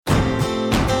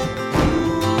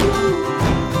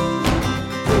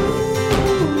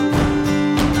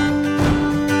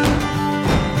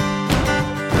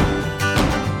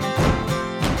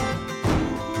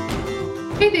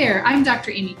there. I'm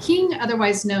Dr. Amy King,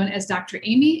 otherwise known as Dr.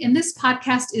 Amy, and this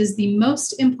podcast is The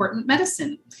Most Important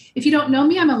Medicine. If you don't know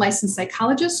me, I'm a licensed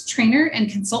psychologist, trainer, and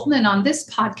consultant, and on this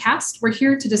podcast, we're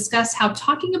here to discuss how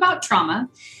talking about trauma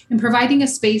and providing a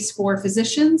space for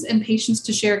physicians and patients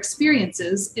to share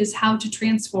experiences is how to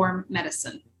transform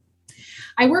medicine.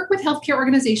 I work with healthcare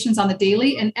organizations on the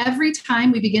daily, and every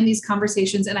time we begin these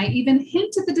conversations, and I even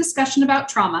hint at the discussion about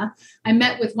trauma, I'm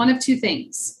met with one of two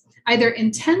things: either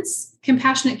intense,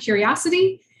 compassionate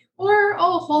curiosity or a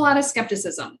whole lot of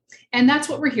skepticism. And that's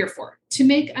what we're here for, to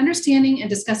make understanding and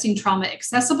discussing trauma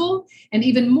accessible, and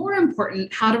even more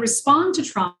important, how to respond to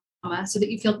trauma so that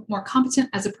you feel more competent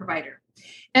as a provider.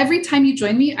 Every time you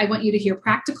join me, I want you to hear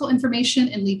practical information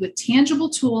and leave with tangible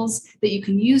tools that you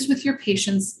can use with your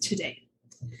patients today.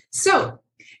 So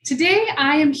today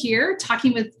I am here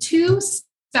talking with two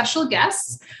special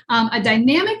guests, a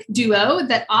dynamic duo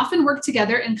that often work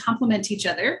together and complement each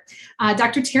other,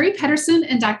 Dr. Teri Pettersen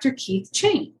and Dr. Keith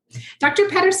Cheng. Dr.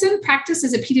 Pettersen practiced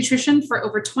as a pediatrician for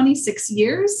over 26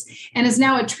 years and is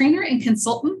now a trainer and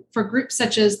consultant for groups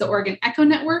such as the Oregon Echo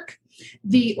Network,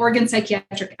 the Oregon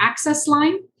Psychiatric Access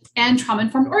Line, and Trauma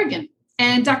Informed Oregon.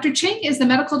 And Dr. Cheng is the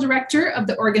medical director of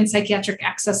the Oregon Psychiatric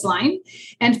Access Line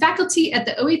and faculty at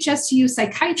the OHSU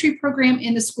Psychiatry program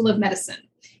in the School of Medicine.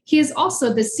 He is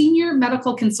also the senior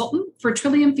medical consultant for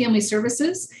Trillium Family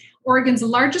Services, Oregon's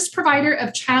largest provider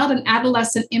of child and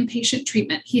adolescent inpatient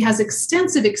treatment. He has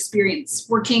extensive experience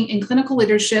working in clinical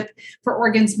leadership for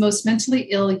Oregon's most mentally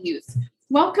ill youth.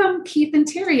 Welcome, Keith and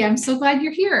Teri. I'm so glad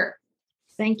you're here.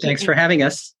 Thank you. Thanks for having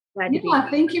us. Glad to be Yeah,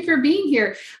 here. thank you for being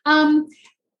here.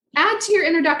 Add to your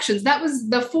introductions. That was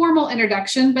the formal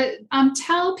introduction, but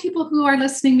tell people who are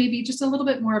listening maybe just a little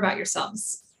bit more about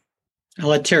yourselves. I'll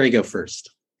let Teri go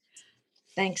first.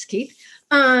 Thanks, Keith.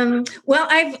 Well,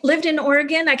 I've lived in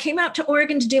Oregon. I came out to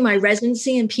Oregon to do my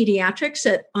residency in pediatrics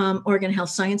at Oregon Health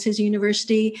Sciences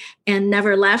University and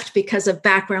never left because of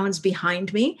backgrounds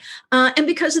behind me and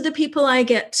because of the people I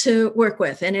get to work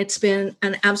with. And it's been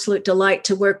an absolute delight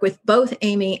to work with both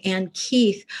Amy and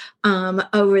Keith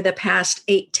over the past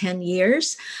 8-10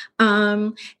 years.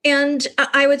 And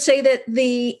I would say that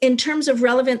in terms of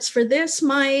relevance for this,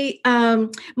 my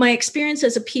experience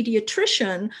as a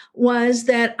pediatrician was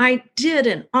that I did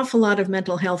an awful lot of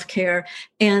mental health care,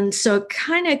 and so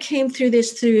kind of came through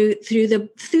this through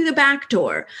the back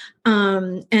door,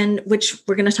 and which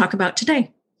we're going to talk about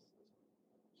today.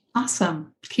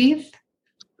 Awesome, Keith.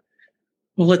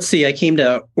 Well, let's see. I came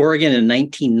to Oregon in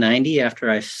 1990 after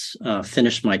I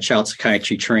finished my child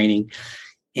psychiatry training.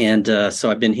 And so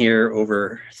I've been here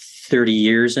over 30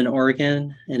 years in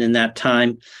Oregon. And in that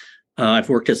time, I've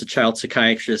worked as a child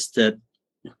psychiatrist at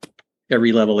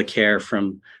every level of care,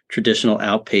 from traditional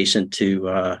outpatient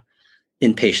to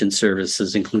inpatient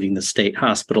services, including the state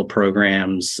hospital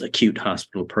programs, acute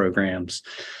hospital programs,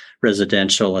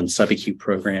 residential and subacute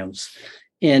programs.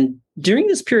 And during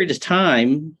this period of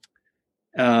time,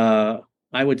 I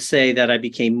would say that I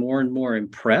became more and more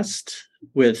impressed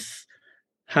with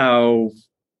how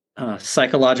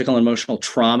psychological and emotional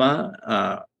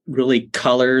trauma really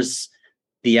colors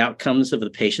the outcomes of the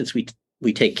patients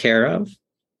we take care of.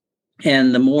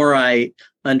 And the more I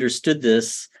understood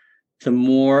this, the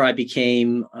more I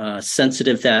became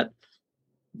sensitive that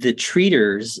the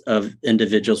treaters of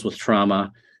individuals with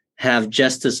trauma have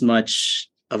just as much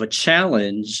of a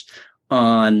challenge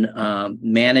on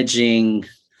managing,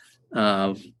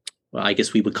 well, I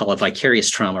guess we would call it vicarious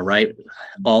trauma, right?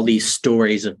 All these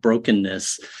stories of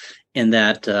brokenness, and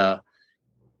that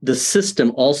the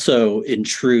system also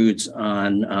intrudes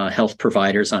on health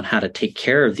providers on how to take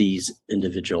care of these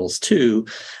individuals too,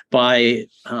 by,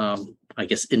 I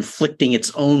guess, inflicting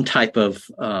its own type of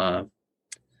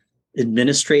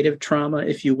administrative trauma,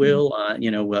 if you will.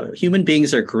 Human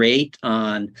beings are great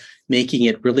on making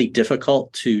it really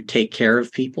difficult to take care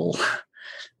of people's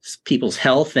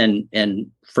health,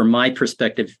 and from my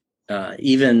perspective,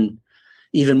 even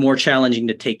more challenging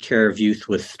to take care of youth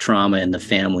with trauma and the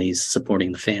families,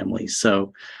 supporting the families.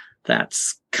 So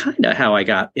that's kind of how I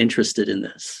got interested in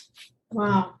this.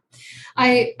 Wow.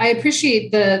 I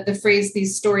appreciate the phrase,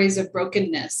 these stories of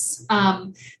brokenness.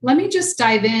 Let me just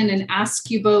dive in and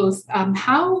ask you both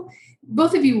how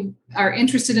both of you are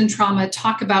interested in trauma,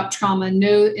 talk about trauma,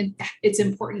 know its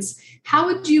importance. How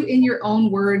would you, in your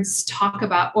own words, talk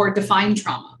about or define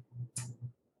trauma?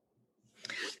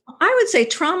 I would say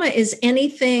trauma is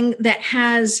anything that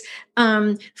has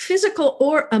physical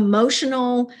or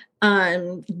emotional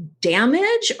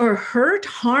damage or hurt,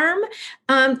 harm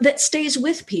that stays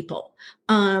with people.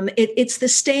 It's the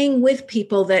staying with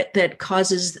people that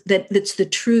causes that's the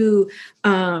true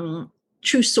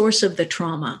source of the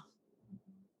trauma.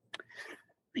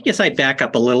 I guess I'd back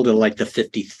up a little to like the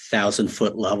 50,000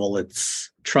 foot level. It's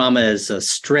trauma is a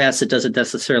stress. It doesn't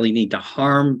necessarily need to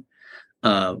harm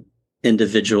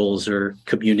individuals or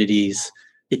communities.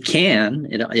 It can.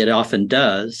 It often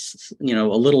does. A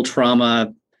little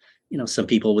trauma, some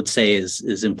people would say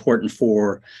is important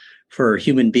for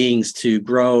human beings to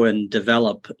grow and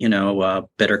develop,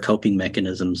 better coping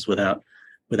mechanisms without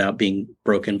being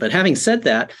broken. But having said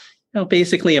that,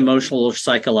 basically emotional or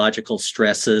psychological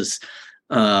stresses,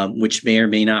 which may or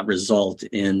may not result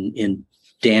in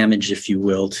damage, if you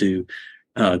will, to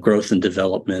growth and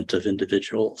development of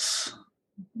individuals.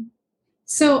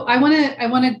 So I want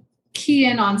to key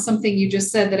in on something you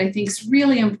just said that I think is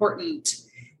really important,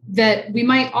 that we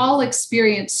might all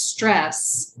experience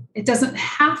stress. It doesn't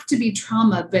have to be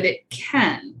trauma, but it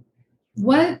can.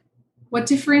 What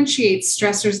differentiates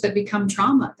stressors that become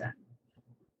trauma then?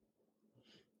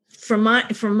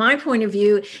 From my point of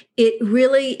view, it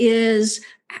really is,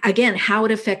 again, how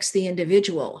it affects the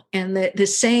individual, and the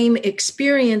same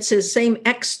experiences,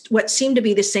 what seem to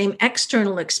be the same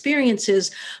external experiences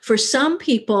for some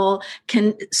people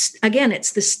can, again,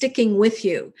 it's the sticking with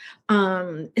you.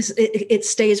 It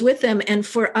stays with them. And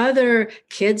for other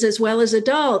kids as well as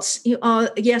adults,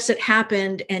 yes, it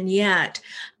happened. And yet,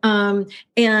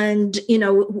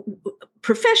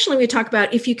 professionally, we talk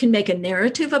about if you can make a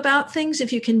narrative about things,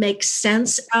 if you can make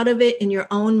sense out of it in your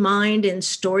own mind in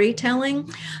storytelling,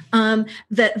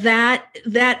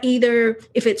 that either,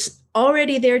 if it's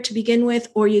already there to begin with,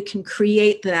 or you can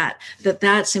create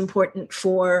that's important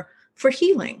for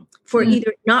healing, for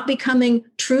either not becoming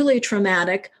truly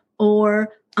traumatic or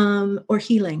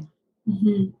healing.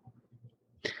 Mm-hmm.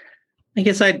 I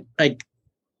guess I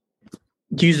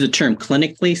use the term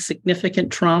clinically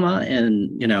significant trauma,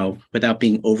 and without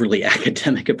being overly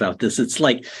academic about this, it's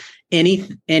like any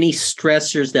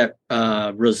stressors that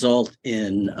result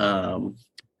in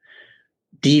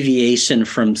deviation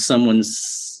from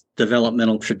someone's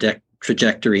developmental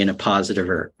trajectory in a positive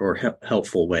or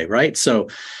helpful way, right? So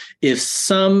if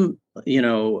some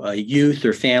a youth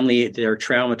or family, they're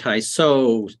traumatized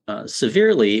so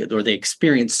severely, or they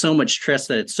experience so much stress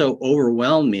that it's so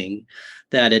overwhelming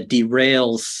that it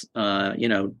derails,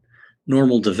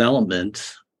 normal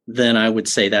development, then I would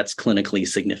say that's clinically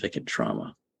significant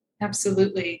trauma.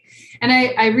 Absolutely. And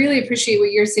I really appreciate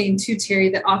what you're saying too,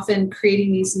 Teri, that often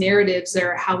creating these narratives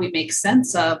are how we make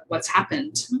sense of what's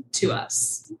happened to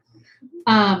us.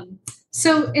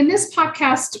 So in this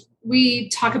podcast, we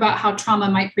talk about how trauma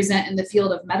might present in the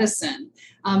field of medicine,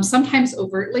 sometimes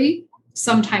overtly,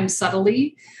 sometimes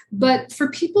subtly. But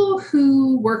for people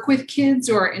who work with kids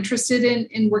or are interested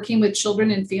in working with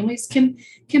children and families, can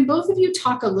both of you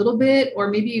talk a little bit, or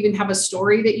maybe even have a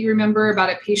story that you remember about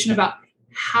a patient, about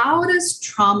how does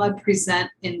trauma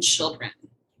present in children?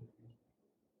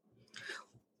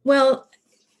 Well,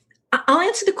 I'll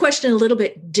answer the question a little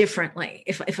bit differently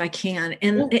if I can.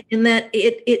 And in that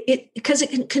it because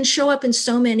it can show up in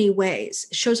so many ways.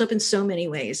 It shows up in so many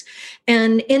ways.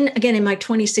 And in my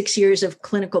 26 years of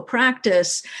clinical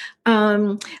practice,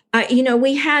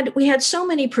 we had so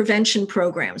many prevention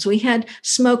programs. We had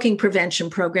smoking prevention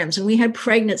programs, and we had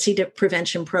pregnancy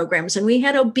prevention programs, and we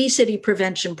had obesity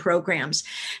prevention programs.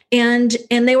 And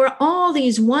they were all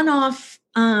these one-off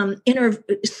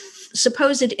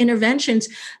supposed interventions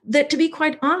that, to be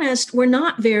quite honest, were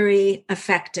not very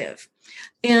effective.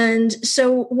 And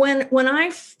so when I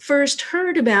first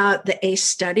heard about the ACE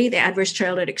study, the Adverse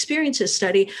Childhood Experiences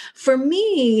study, for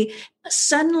me,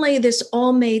 suddenly this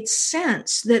all made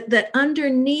sense, that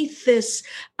underneath this,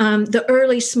 the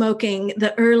early smoking,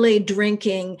 the early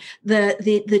drinking,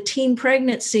 the teen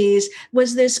pregnancies,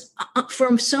 was this,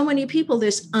 for so many people,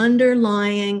 this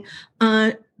underlying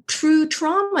true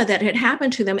trauma that had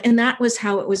happened to them. And that was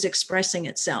how it was expressing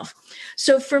itself.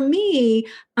 So for me,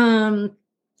 that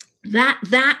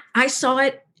I saw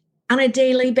it on a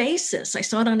daily basis.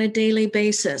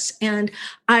 And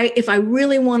if I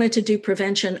really wanted to do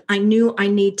prevention, I knew I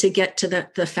need to get to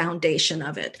the foundation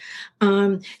of it.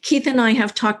 Keith and I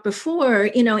have talked before,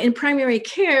 in primary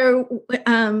care,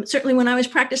 certainly when I was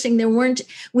practicing,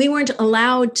 we weren't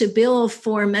allowed to bill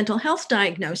for mental health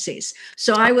diagnoses.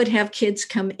 So I would have kids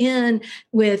come in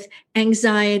with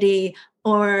anxiety,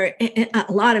 or a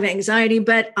lot of anxiety,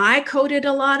 but I coded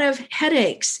a lot of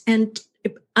headaches and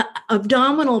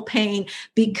abdominal pain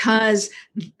because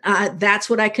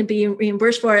that's what I could be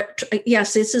reimbursed for.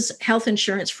 Yes, this is health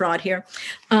insurance fraud here.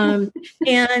 And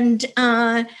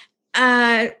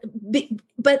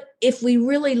But if we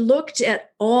really looked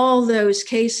at all those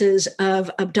cases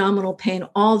of abdominal pain,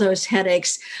 all those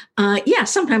headaches,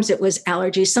 sometimes it was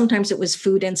allergies, sometimes it was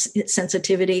food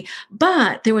sensitivity,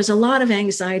 but there was a lot of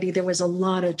anxiety. There was a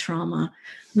lot of trauma.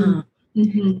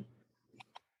 Mm-hmm.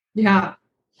 Yeah.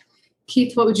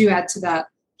 Keith, what would you add to that?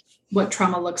 What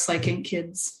trauma looks like in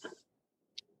kids?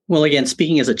 Well, again,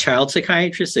 speaking as a child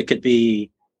psychiatrist, it could be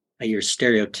your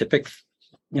stereotypic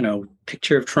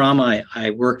picture of trauma.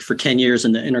 I worked for 10 years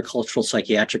in the intercultural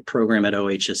psychiatric program at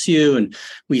OHSU, and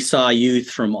we saw youth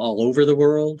from all over the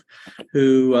world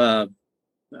who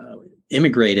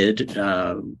immigrated.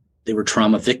 They were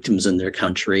trauma victims in their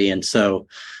country. And so,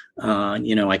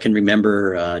 I can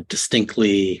remember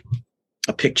distinctly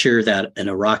a picture that an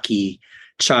Iraqi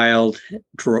child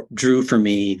drew for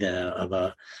me of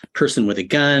a person with a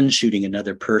gun shooting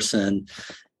another person.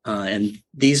 And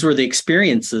these were the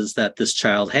experiences that this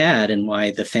child had and why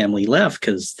the family left,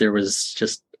 because there was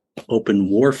just open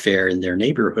warfare in their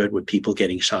neighborhood with people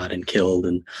getting shot and killed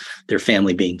and their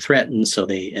family being threatened. So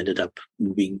they ended up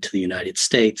moving to the United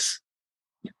States.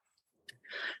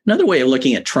 Another way of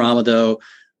looking at trauma, though,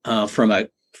 from a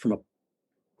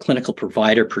clinical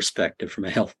provider perspective, from a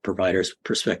health provider's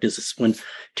perspective, is when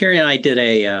Teri and I did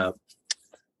a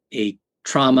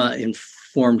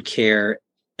trauma-informed care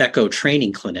echo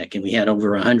training clinic, and we had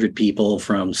over 100 people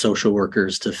from social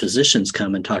workers to physicians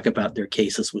come and talk about their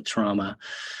cases with trauma.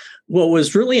 What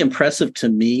was really impressive to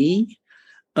me,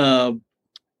 that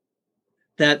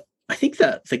I think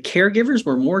that the caregivers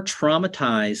were more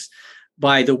traumatized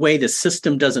by the way the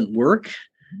system doesn't work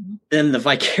than the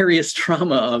vicarious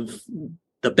trauma of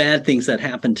the bad things that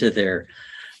happen to their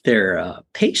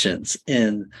patients.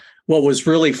 And what was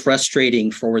really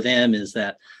frustrating for them is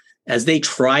that as they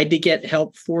tried to get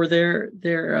help for their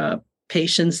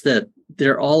patients, that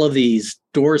there are all of these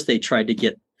doors they tried to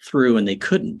get through and they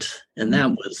couldn't. And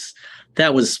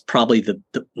that was probably the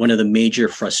one of the major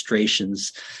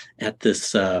frustrations at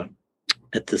this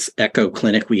echo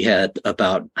clinic we had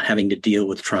about having to deal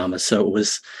with trauma. So it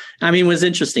was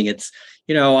interesting. It's,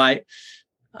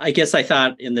 I guess I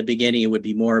thought in the beginning it would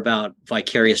be more about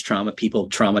vicarious trauma, people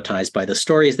traumatized by the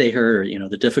stories they heard,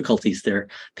 the difficulties their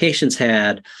patients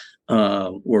had,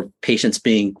 or patients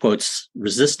being, quotes,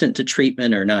 resistant to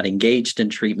treatment or not engaged in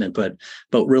treatment. But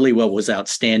really what was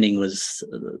outstanding was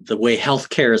the way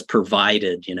healthcare is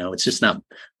provided. It's just not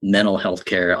mental health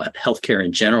care. Healthcare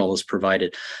in general is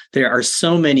provided. There are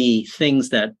so many things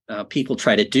that people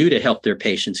try to do to help their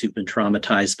patients who've been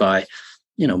traumatized by,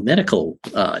 medical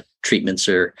treatments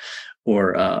or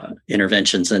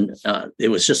interventions. And it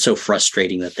was just so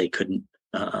frustrating that they couldn't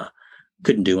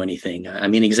do anything.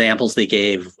 Examples they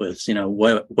gave was,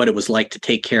 what it was like to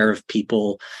take care of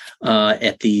people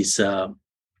at these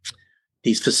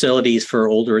facilities for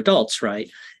older adults, right?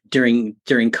 During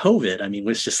COVID. It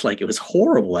was just like, it was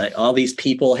horrible. All these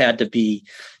people had to be,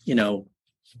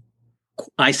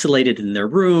 isolated in their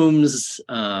rooms.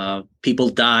 People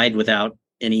died without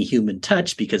any human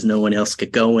touch because no one else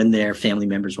could go in there. Family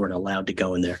members weren't allowed to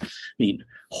go in there.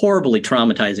 Horribly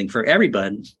traumatizing for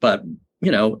everybody, but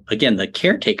again, the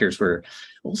caretakers were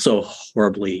also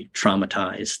horribly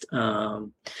traumatized.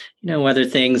 Other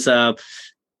things,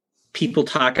 people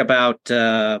talk about,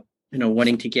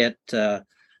 wanting to get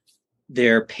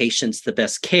their patients the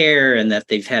best care and that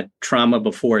they've had trauma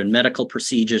before in medical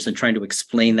procedures and trying to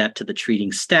explain that to the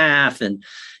treating staff. And,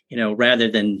 rather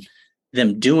than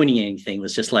them doing anything,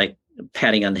 was just like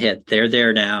patting on the head. They're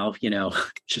there now,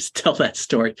 just tell that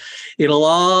story. It'll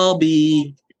all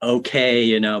be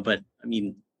okay, but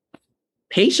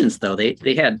patients, though,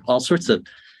 they had all sorts of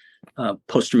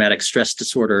post-traumatic stress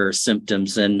disorder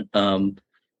symptoms. And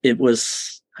it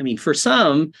was, for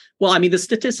some, the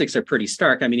statistics are pretty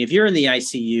stark. If you're in the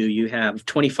ICU, you have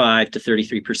 25 to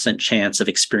 33% chance of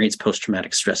experiencing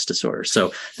post-traumatic stress disorder.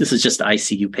 So this is just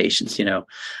ICU patients,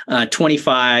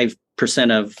 25%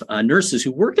 of nurses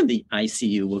who work in the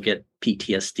ICU will get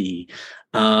PTSD.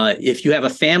 If you have a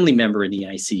family member in the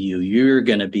ICU, you're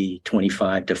going to be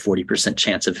 25 to 40%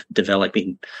 chance of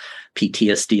developing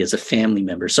PTSD as a family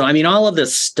member. So, all of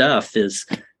this stuff is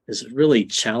really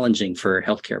challenging for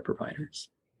healthcare providers.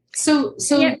 So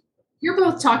yeah. You're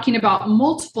both talking about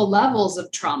multiple levels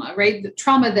of trauma, right? The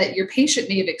trauma that your patient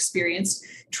may have experienced,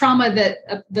 trauma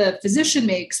that the physician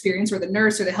may experience, or the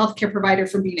nurse or the healthcare provider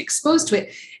from being exposed to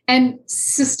it, and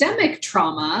systemic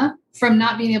trauma from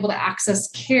not being able to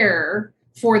access care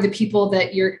for the people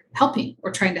that you're helping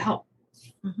or trying to help.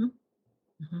 Mm-hmm.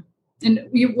 Mm-hmm. And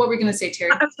what were you going to say, Teri?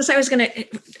 I was going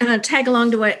to tag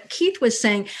along to what Keith was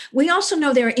saying. We also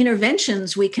know there are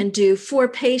interventions we can do for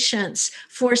patients,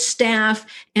 for staff,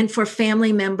 and for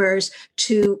family members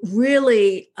to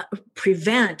really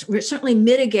prevent, or certainly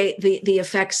mitigate the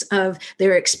effects of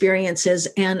their experiences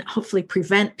and hopefully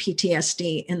prevent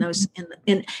PTSD in those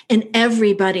in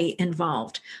everybody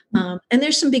involved. And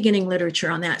there's some beginning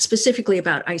literature on that, specifically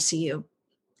about ICU.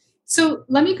 So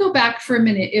let me go back for a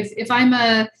minute. If I'm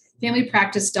a family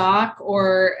practice doc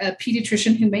or a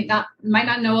pediatrician who might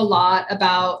not know a lot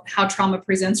about how trauma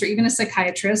presents, or even a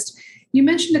psychiatrist, you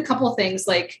mentioned a couple of things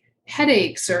like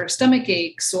headaches or stomach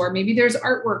aches, or maybe there's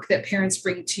artwork that parents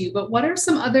bring to you. But what are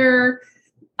some other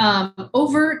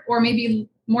overt or maybe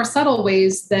more subtle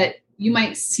ways that you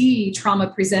might see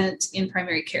trauma present in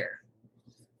primary care?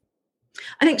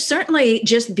 I think certainly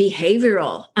just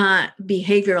behavioral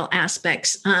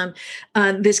aspects.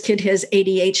 This kid has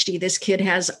ADHD. This kid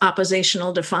has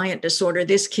oppositional defiant disorder.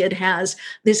 This kid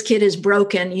is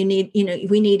broken. We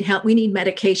need help. We need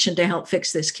medication to help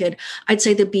fix this kid. I'd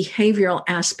say the behavioral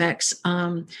aspects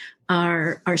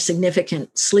are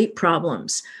significant. Sleep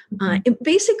problems.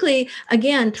 Basically,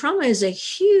 again, trauma is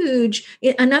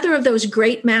another of those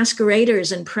great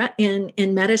masqueraders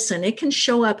in medicine. It can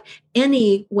show up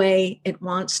any way it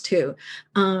wants to.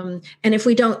 And if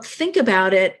we don't think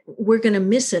about it, we're going to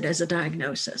miss it as a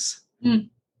diagnosis.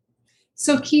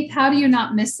 So Keith, how do you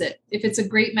not miss it if it's a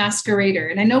great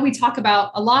masquerader? And I know we talk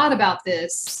a lot about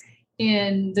this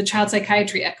in the child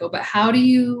psychiatry echo, but how do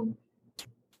you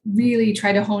really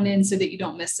try to hone in so that you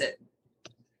don't miss it?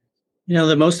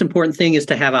 The most important thing is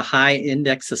to have a high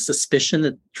index of suspicion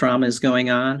that trauma is going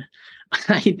on.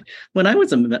 When I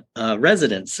was a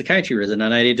psychiatry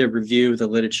resident, I did a review of the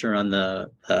literature on the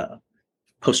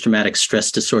post-traumatic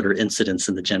stress disorder incidence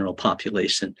in the general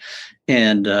population.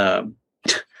 And I'm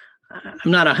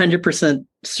not 100%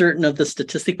 certain of the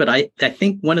statistic, but I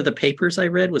think one of the papers I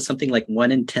read was something like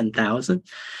 1 in 10,000.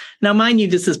 Now, mind you,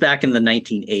 this is back in the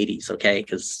 1980s, okay,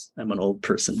 because I'm an old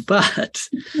person. But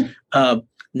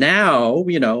now,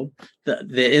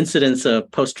 the incidence of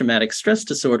post-traumatic stress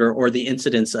disorder, or the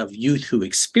incidence of youth who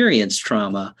experience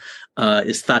trauma,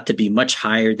 is thought to be much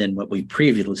higher than what we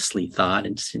previously thought.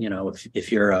 And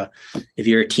if you're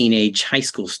a teenage high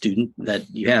school student, that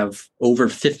you have over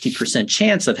 50%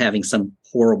 chance of having some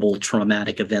horrible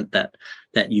traumatic event that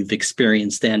you've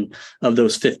experienced. And of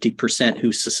those 50%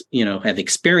 who have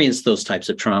experienced those types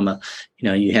of trauma,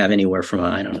 you have anywhere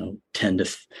from 10 to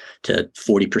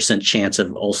 40% chance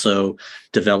of also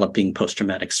developing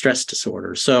post-traumatic stress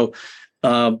disorder. So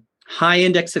high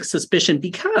index of suspicion,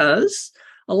 because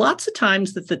lots of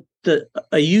times that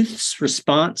a youth's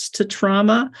response to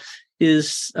trauma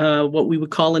is what we would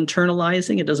call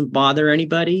internalizing. It doesn't bother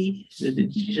anybody. You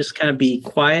just kind of be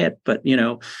quiet. But,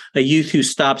 a youth who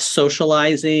stops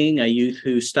socializing, a youth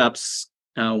who stops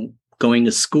going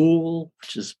to school,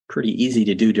 which is pretty easy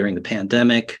to do during the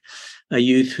pandemic, a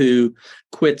youth who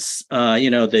quits,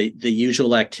 the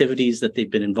usual activities that they've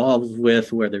been involved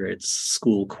with, whether it's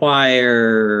school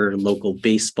choir, local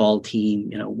baseball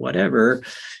team, whatever,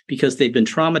 because they've been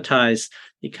traumatized,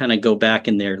 they kind of go back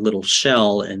in their little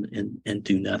shell and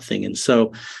do nothing. And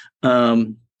so,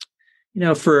 for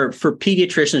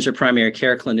pediatricians or primary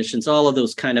care clinicians, all of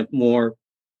those kind of more,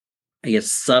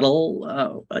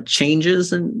 subtle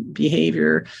changes in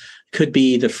behavior could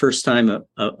be the first time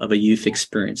of a youth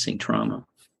experiencing trauma.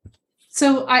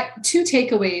 So two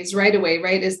takeaways right away,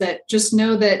 right, is that just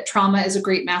know that trauma is a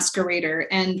great masquerader.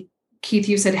 And Keith,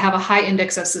 you said have a high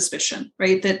index of suspicion,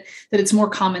 right, that it's more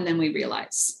common than we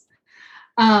realize.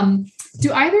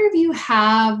 Do either of you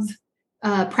have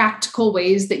practical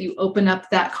ways that you open up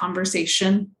that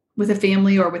conversation with a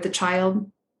family or with a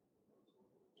child?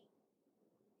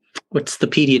 What's the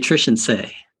pediatrician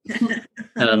say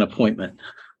at an appointment?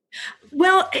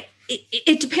 Well,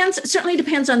 it depends. It certainly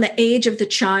depends on the age of the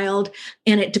child,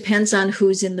 and it depends on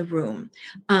who's in the room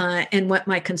and what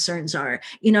my concerns are.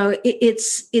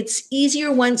 It's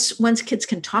easier once kids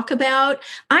can talk about.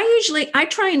 I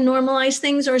try and normalize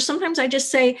things, or sometimes I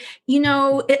just say,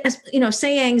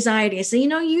 say anxiety. I say,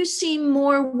 you seem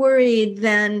more worried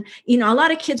than, a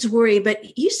lot of kids worry,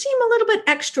 but you seem a little bit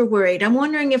extra worried. I'm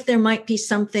wondering if there might be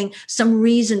some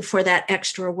reason for that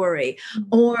extra worry,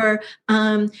 or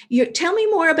tell me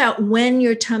more about when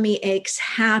your tummy aches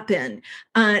happen.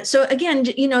 So again,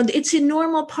 it's a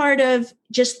normal part of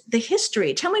just the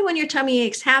history. Tell me when your tummy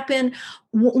aches happen.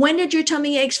 When did your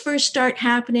tummy aches first start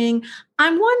happening?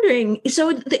 I'm wondering.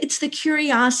 So it's the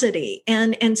curiosity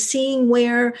and seeing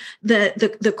where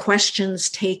the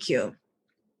questions take you.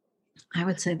 I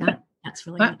would say that's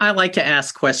really good. I like to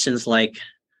ask questions like,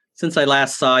 since I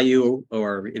last saw you,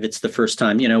 or if it's the first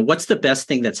time, what's the best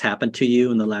thing that's happened to you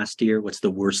in the last year? What's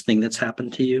the worst thing that's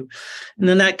happened to you? And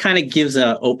then that kind of gives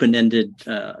a open-ended,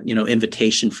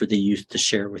 invitation for the youth to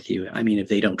share with you. I mean, if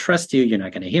they don't trust you, you're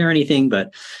not going to hear anything,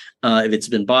 but if it's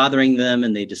been bothering them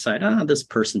and they decide, this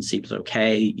person seems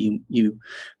okay, you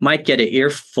might get an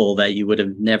earful that you would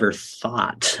have never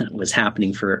thought was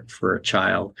happening for a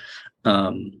child.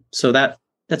 So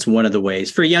that's one of the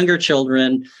ways. For younger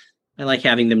children, I like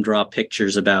having them draw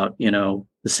pictures about, the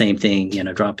same thing,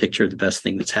 draw a picture of the best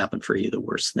thing that's happened for you, the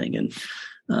worst thing. And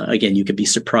again, you could be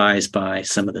surprised by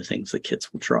some of the things that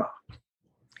kids will draw.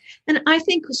 And I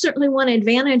think certainly one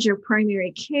advantage of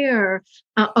primary care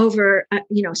over,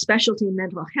 specialty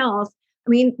mental health. I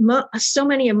mean, so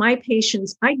many of my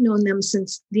patients, I'd known them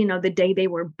since, the day they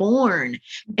were born.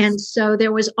 And so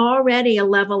there was already a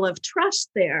level of trust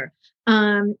there.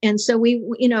 And so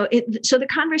so the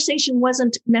conversation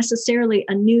wasn't necessarily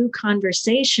a new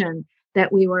conversation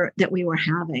that we were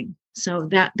having. So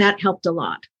that helped a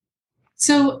lot.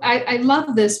 So I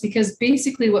love this because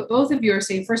basically what both of you are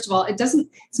saying, first of all,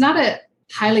 it's not a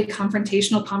highly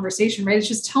confrontational conversation, right? It's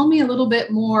just tell me a little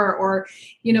bit more, or,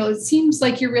 it seems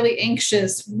like you're really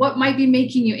anxious. What might be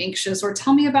making you anxious? Or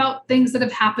tell me about things that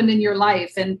have happened in your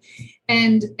life. And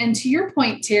to your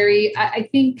point, Teri, I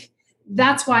think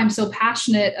that's why I'm so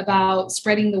passionate about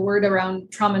spreading the word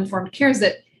around trauma-informed care, is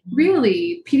that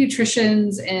really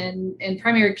pediatricians and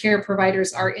primary care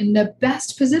providers are in the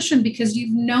best position because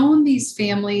you've known these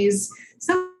families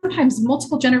sometimes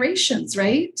multiple generations,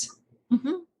 right? Mm-hmm.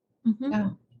 Mm-hmm. Yeah.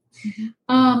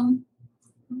 Mm-hmm.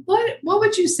 What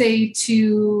would you say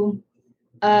to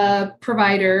a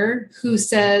provider who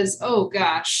says, oh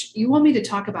gosh, you want me to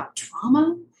talk about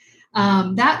trauma?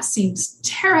 That seems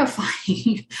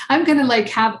terrifying. I'm going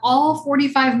to have all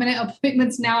 45-minute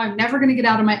appointments now. I'm never going to get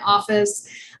out of my office.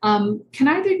 Can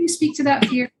either of you speak to that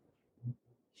fear?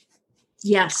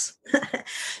 Yes.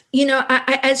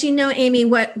 As you know, Amy,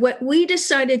 what we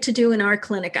decided to do in our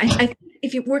clinic, I think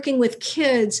if you're working with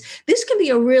kids, this can be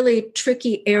a really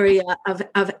tricky area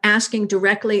of asking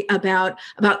directly about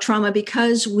trauma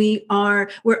because we're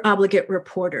obligate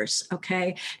reporters.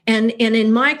 Okay. And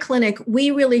in my clinic, we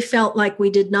really felt like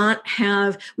we didn't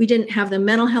have the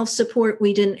mental health support.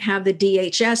 We didn't have the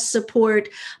DHS support.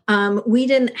 We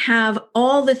didn't have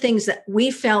all the things that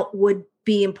we felt would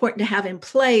be important to have in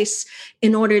place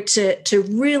in order to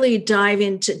really dive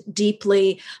into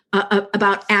deeply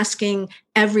about asking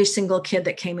every single kid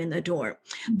that came in the door.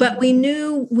 But we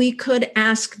knew we could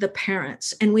ask the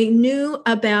parents, and we knew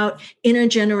about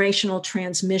intergenerational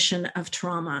transmission of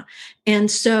trauma.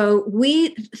 And so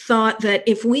we thought that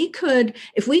if we could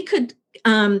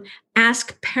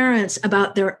ask parents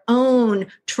about their own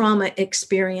trauma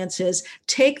experiences,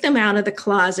 take them out of the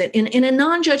closet in a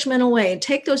non-judgmental way, and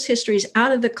take those histories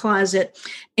out of the closet.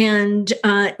 And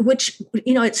which,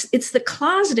 it's the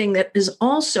closeting that is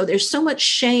also, there's so much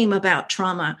shame about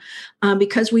trauma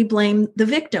because we blame the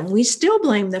victim. We still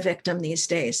blame the victim these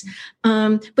days.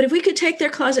 But if we could take their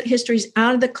closet histories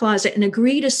out of the closet and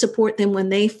agree to support them when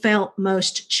they felt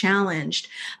most challenged,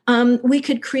 we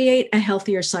could create a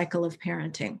healthier cycle of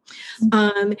parenting.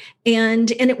 And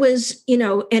it was,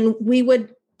 and we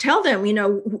would tell them,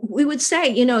 we would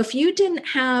say, if you didn't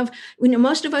have,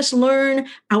 most of us learn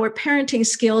our parenting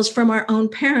skills from our own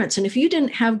parents. And if you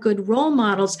didn't have good role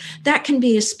models, that can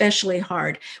be especially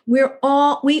hard. We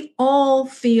all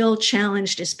feel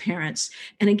challenged as parents.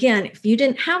 And again, if you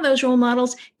didn't have those role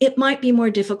models, it might be more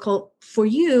difficult for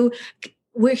you.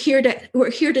 We're here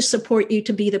to support you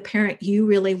to be the parent you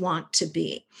really want to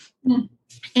be. Mm-hmm.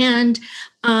 And,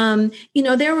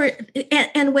 there were,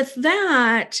 and with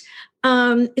that,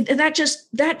 that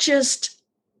just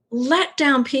let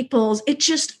down it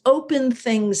just opened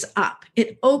things up.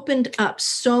 It opened up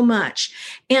so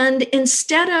much. And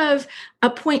instead of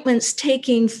appointments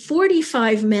taking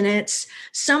 45 minutes,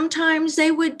 sometimes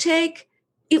it would take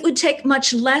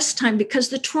much less time because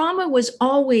the trauma was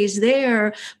always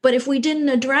there. But if we didn't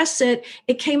address it,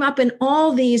 it came up in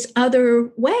all these other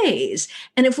ways.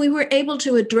 And if we were able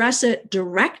to address it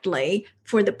directly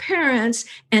for the parents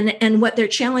and what their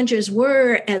challenges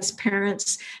were as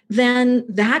parents, then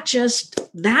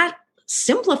that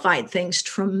simplified things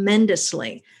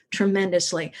tremendously.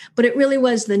 But it really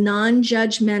was the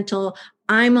non-judgmental,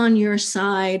 I'm on your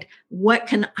side.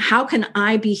 How can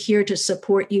I be here to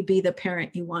support you be the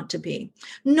parent you want to be?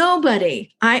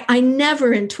 Nobody, I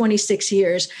never in 26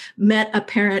 years met a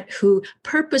parent who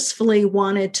purposefully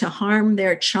wanted to harm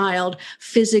their child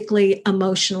physically,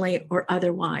 emotionally, or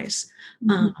otherwise.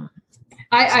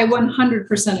 I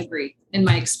 100% agree in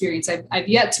my experience. I've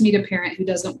yet to meet a parent who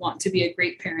doesn't want to be a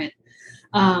great parent.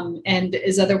 and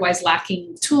is otherwise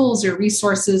lacking tools or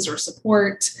resources or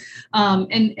support.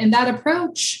 And that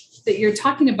approach that you're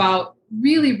talking about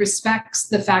really respects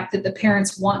the fact that the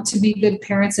parents want to be good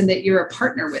parents and that you're a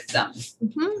partner with them.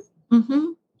 Mm-hmm. Mm-hmm.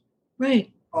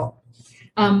 Right.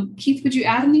 Keith, would you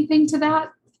add anything to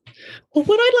that? Well,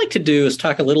 what I'd like to do is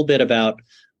talk a little bit about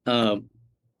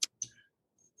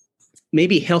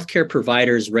maybe healthcare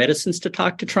providers' reticence to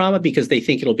talk to trauma because they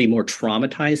think it'll be more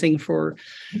traumatizing for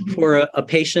a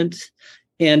patient.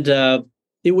 And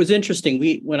it was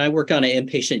interesting. When I worked on an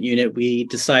inpatient unit, we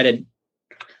decided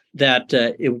that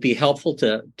it would be helpful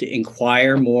to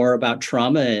inquire more about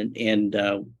trauma,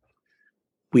 and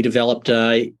we developed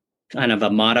kind of a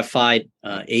modified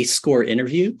ACE score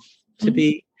interview to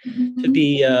be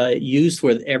used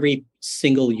with every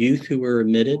single youth who were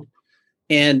admitted,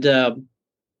 and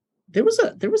there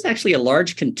was actually a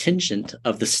large contingent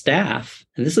of the staff,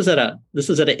 and this is at an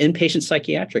inpatient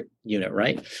psychiatric unit,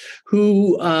 right,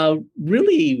 who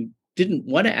really didn't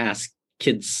want to ask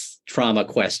kids trauma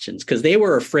questions because they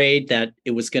were afraid that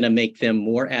it was going to make them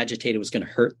more agitated, it was going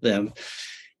to hurt them.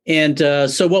 And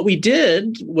so what we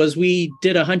did was we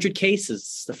did 100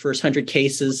 cases, the first 100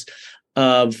 cases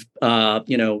of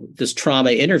this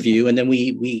trauma interview, and then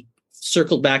we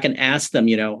circled back and asked them,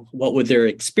 what would their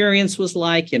experience was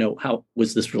like, how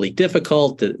was this really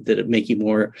difficult? Did it make you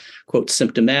more, quote,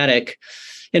 symptomatic?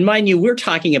 And mind you, we're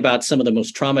talking about some of the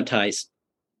most traumatized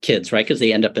kids, right? Because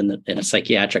they end up in a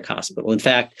psychiatric hospital. In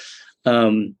fact, I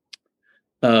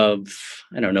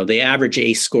don't know, the average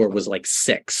ACE score was like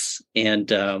 6.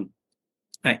 And,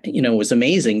 it was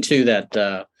amazing too, that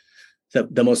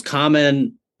the most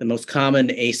common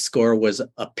ACE score was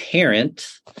a parent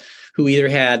who either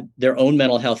had their own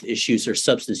mental health issues or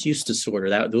substance use disorder.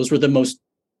 Those are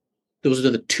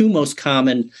the two most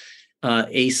common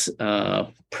ACE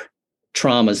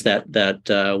traumas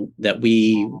that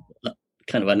we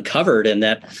kind of uncovered, and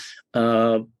that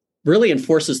really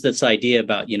enforces this idea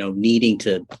about needing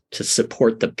to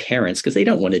support the parents because they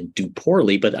don't want to do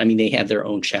poorly, but I mean they have their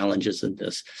own challenges in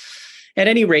this. At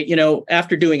any rate,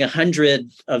 after doing 100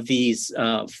 of these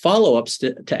follow-ups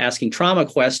to asking trauma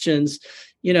questions,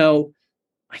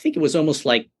 I think it was almost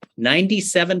like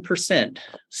 97%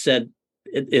 said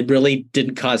it really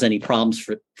didn't cause any problems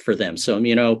for them. So,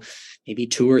 maybe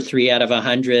 2 or 3 out of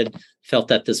 100 felt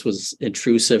that this was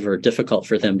intrusive or difficult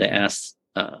for them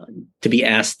to be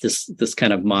asked this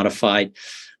kind of modified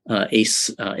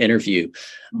ACE interview.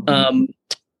 Mm-hmm.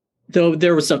 Though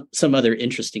there was some other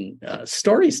interesting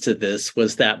stories to this,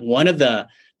 was that one of the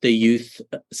youth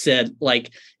said,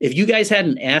 like, if you guys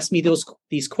hadn't asked me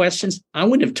these questions, I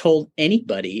wouldn't have told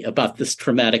anybody about this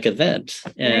traumatic event.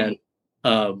 And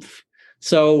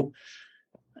so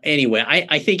anyway,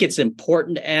 I think it's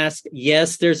important to ask.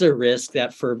 Yes, there's a risk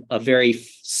that for a very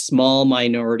small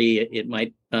minority, it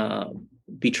might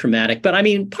be traumatic. But I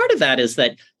mean, part of that is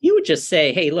that you would just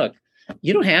say, hey, look,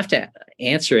 you don't have to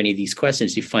answer any of these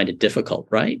questions you find it difficult,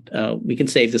 right? We can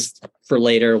save this for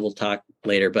later. We'll talk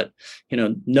later, but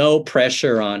no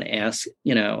pressure on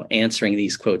answering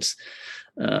these quotes,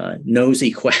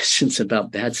 nosy questions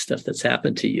about bad stuff that's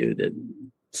happened to you. That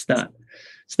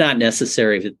it's not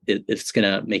necessary if it's going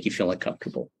to make you feel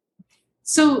uncomfortable.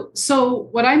 So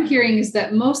what I'm hearing is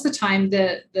that most of the time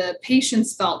the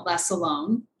patients felt less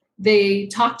alone. They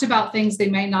talked about things they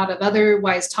may not have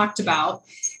otherwise talked about.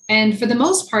 And for the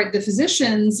most part, the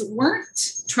physicians weren't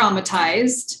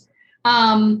traumatized.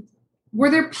 Were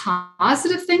there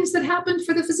positive things that happened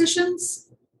for the physicians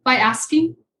by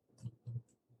asking?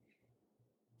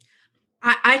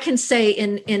 I can say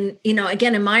again,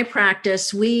 in my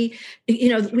practice, we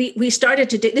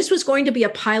started to do, this was going to be a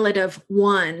pilot of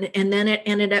 1, and then it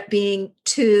ended up being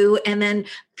 2. And then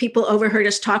people overheard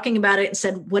us talking about it and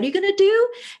said, what are you going to do?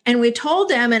 And we told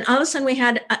them, and all of a sudden we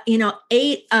had,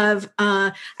 8 of,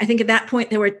 I think at that point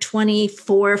there were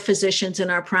 24 physicians in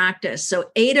our practice.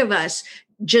 So 8 of us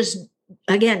just,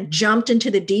 again, jumped into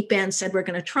the deep end, said, we're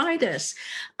going to try this.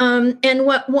 And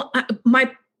what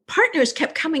my partners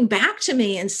kept coming back to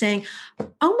me and saying,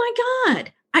 oh my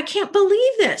God, I can't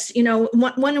believe this.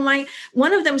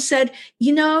 One of them said,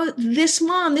 this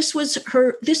mom, this was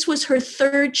her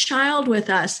 3rd child with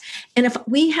us. And if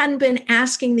we hadn't been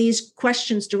asking these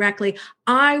questions directly,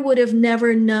 I would have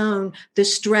never known the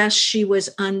stress she was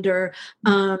under,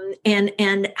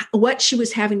 and what she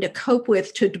was having to cope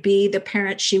with to be the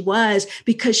parent she was,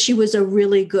 because she was a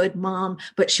really good mom,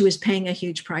 but she was paying a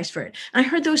huge price for it. And I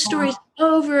heard those stories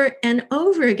over and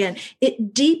over again.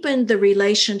 It deepened the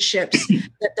relationships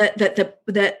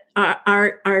that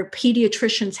our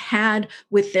pediatricians had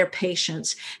with their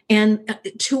patients. And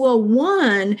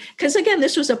 201, because again,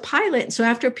 this was a pilot. So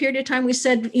after a period of time, we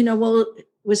said, well,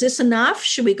 was this enough?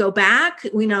 Should we go back?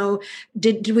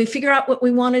 Did we figure out what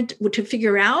we wanted to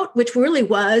figure out, which really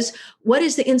was, what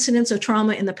is the incidence of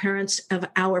trauma in the parents of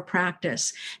our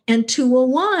practice? And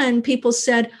 201, people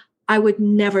said, I would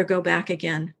never go back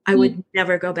again. I would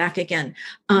never go back again.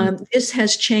 This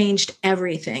has changed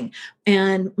everything.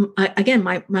 And again,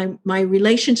 my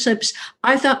relationships,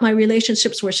 I thought my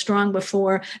relationships were strong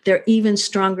before. They're even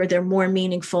stronger. They're more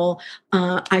meaningful.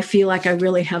 I feel like I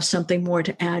really have something more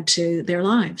to add to their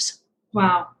lives.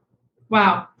 Wow.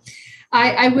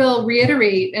 I will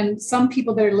reiterate, and some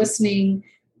people that are listening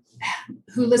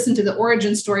who listen to the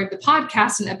origin story of the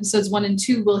podcast in episodes 1 and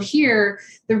 2 will hear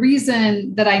the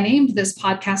reason that I named this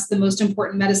podcast The Most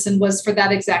Important Medicine was for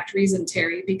that exact reason,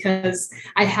 Teri, because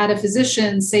I had a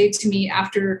physician say to me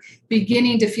after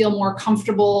beginning to feel more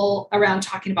comfortable around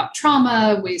talking about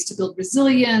trauma, ways to build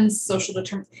resilience, social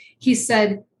determinants. He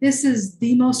said, this is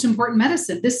the most important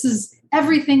medicine. This is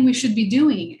everything we should be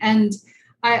doing. And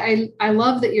I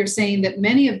love that you're saying that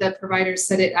many of the providers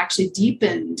said it actually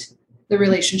deepened the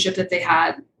relationship that they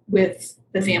had with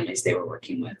the families they were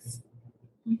working with.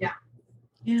 Yeah.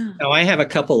 Now, I have a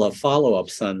couple of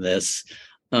follow-ups on this.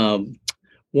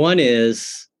 One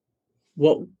is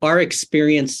what our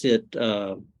experience at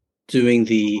doing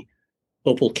the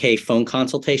Opal K phone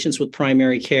consultations with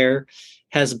primary care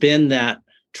has been that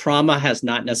trauma has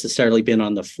not necessarily been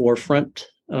on the forefront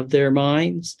of their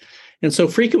minds. And so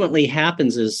frequently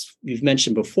happens, as you've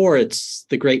mentioned before, it's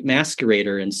the great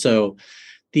masquerader. And so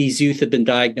these youth have been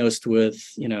diagnosed with,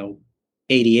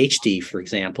 ADHD, for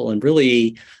example, and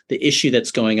really the issue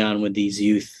that's going on with these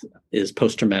youth is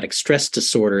post-traumatic stress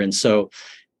disorder. And so,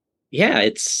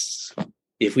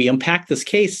 if we unpack this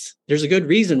case, there's a good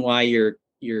reason why your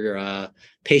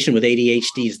patient with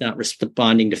ADHD is not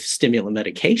responding to stimulant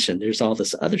medication. There's all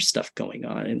this other stuff going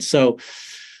on. And so,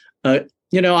 I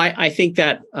think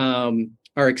that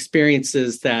our experience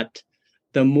is that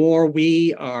the more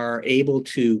we are able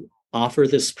to offer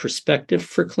this perspective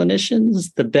for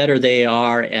clinicians, the better they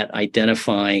are at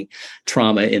identifying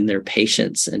trauma in their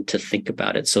patients and to think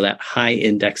about it. So that high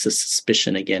index of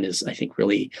suspicion, again, is, I think,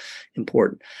 really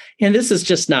important. And this is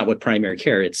just not with primary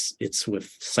care. It's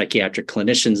with psychiatric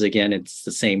clinicians. Again, it's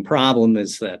the same problem,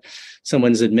 is that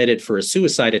someone's admitted for a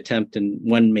suicide attempt and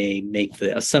one may make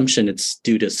the assumption it's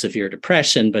due to severe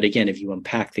depression. But again, if you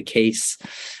unpack the case,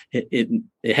 it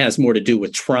has more to do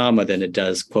with trauma than it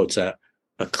does, quotes, a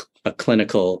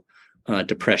clinical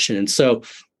depression. And so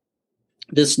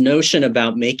this notion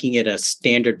about making it a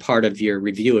standard part of your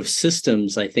review of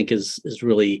systems, I think is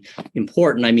really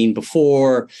important. I mean,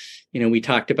 before, we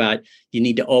talked about you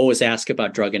need to always ask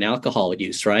about drug and alcohol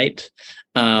use, right?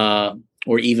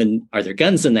 Or even, are there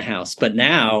guns in the house? But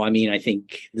now, I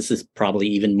think this is probably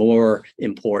even more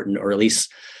important, or at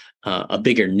least a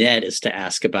bigger net, is to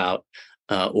ask about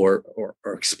or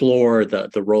explore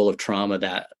the role of trauma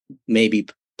that may be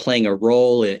playing a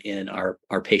role in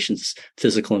our patients'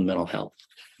 physical and mental health.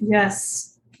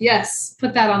 Yes.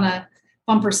 Put that on a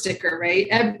bumper sticker, right?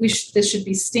 This should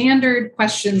be standard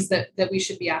questions that we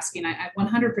should be asking. I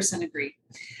 100% agree.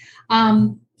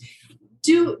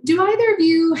 Do either of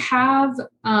you have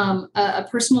a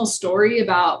personal story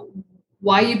about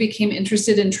why you became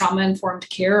interested in trauma-informed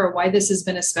care, or why this has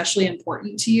been especially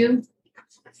important to you?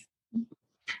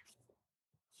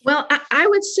 Well, I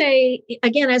would say,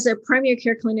 again, as a primary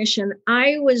care clinician,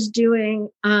 I was doing,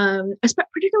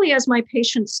 particularly as my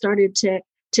patients started to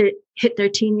hit their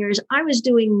teen years, I was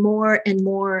doing more and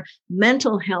more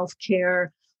mental health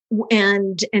care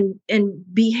and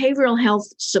behavioral health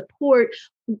support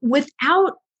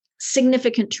without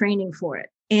significant training for it.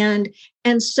 And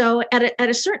so at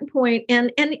a certain point,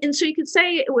 and so you could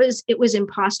say it was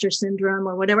imposter syndrome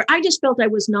or whatever. I just felt I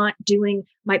was not doing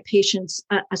my patients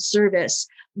a service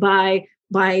by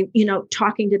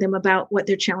talking to them about what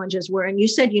their challenges were. And you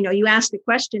said, you asked the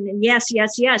question, and yes,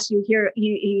 you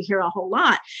hear a whole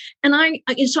lot. And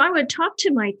so I would talk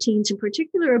to my teens in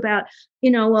particular about,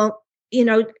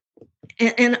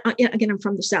 and again, I'm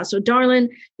from the South. So, darling,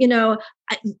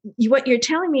 what you're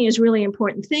telling me is really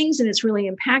important things, and it's really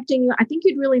impacting you. I think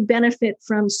you'd really benefit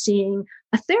from seeing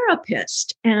a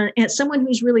therapist and someone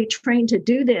who's really trained to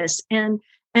do this. And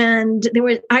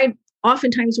I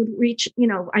oftentimes would reach,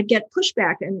 I'd get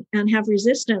pushback and have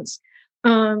resistance.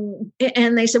 And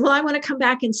they said, well, I want to come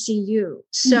back and see you.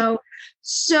 So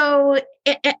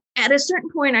at a certain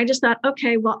point, I just thought,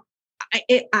 okay, well,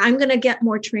 I'm going to get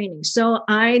more training. So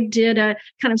I did a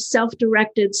kind of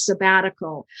self-directed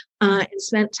sabbatical and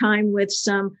spent time with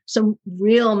some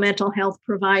real mental health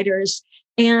providers.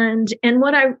 And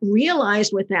what I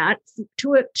realized with that,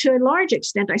 to a large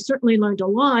extent, I certainly learned a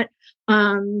lot,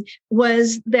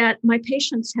 was that my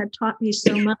patients had taught me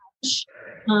so much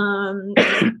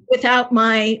without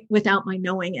my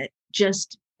knowing it.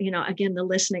 Just, again, the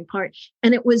listening part.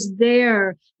 And it was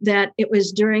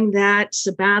during that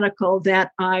sabbatical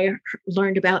that I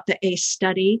learned about the ACE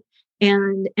study.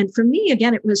 And for me,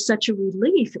 again, it was such a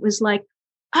relief. It was like,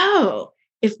 oh,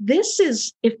 if this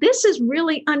is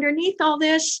really underneath all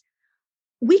this,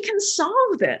 we can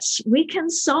solve this.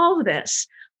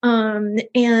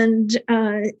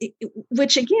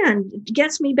 Which again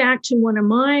gets me back to one of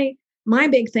my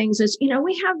big things is,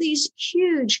 we have these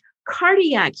huge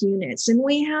cardiac units, and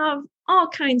we have all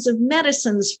kinds of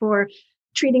medicines for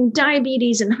treating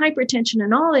diabetes and hypertension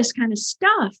and all this kind of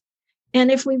stuff.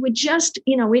 And if we would just,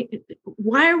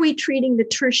 why are we treating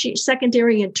the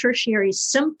secondary and tertiary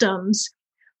symptoms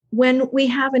when we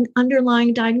have an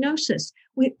underlying diagnosis?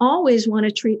 We always want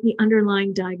to treat the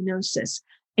underlying diagnosis.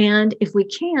 And if we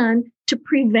can, to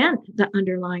prevent the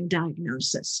underlying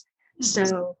diagnosis.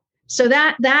 So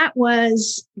that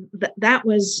was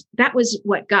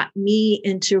what got me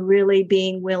into really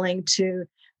being willing to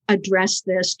address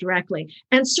this directly.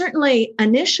 And certainly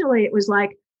initially it was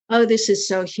like, oh, this is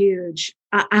so huge.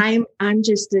 I'm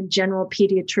just a general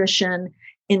pediatrician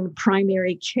in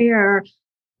primary care.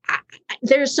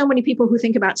 There's so many people who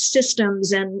think about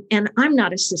systems, and I'm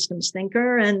not a systems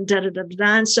thinker, and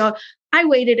And so I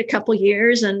waited a couple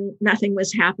years and nothing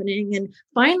was happening. And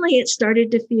finally, it started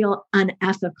to feel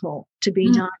unethical to be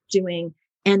not doing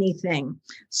anything.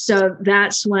 So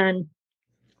that's when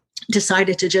I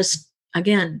decided to just,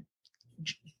 again,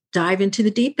 dive into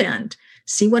the deep end,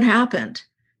 see what happened.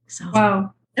 So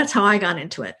wow, that's how I got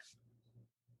into it.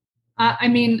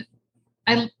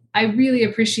 I really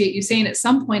appreciate you saying at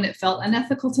some point it felt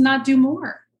unethical to not do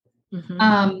more.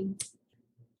 Mm-hmm.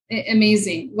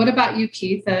 Amazing. What about you,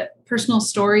 Keith? A personal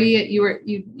story.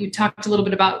 You talked a little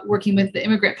bit about working with the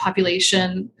immigrant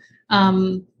population.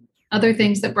 Other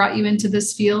things that brought you into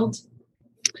this field?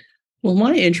 Well,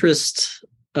 my interest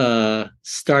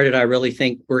started, I really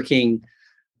think, working,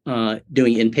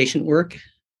 doing inpatient work.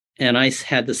 And I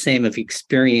had the same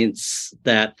experience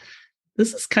that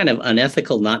this is kind of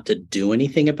unethical not to do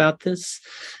anything about this.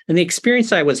 And the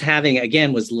experience I was having,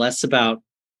 again, was less about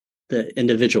the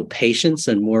individual patients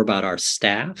and more about our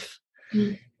staff.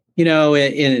 Mm.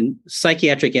 In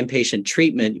psychiatric inpatient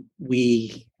treatment,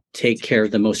 we take care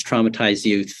of the most traumatized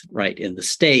youth right in the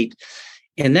state.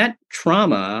 And that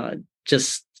trauma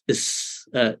just is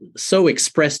so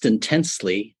expressed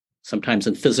intensely, sometimes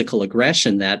in physical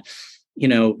aggression, that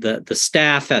the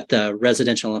staff at the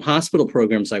residential and hospital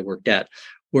programs I worked at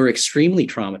were extremely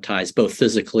traumatized, both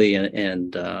physically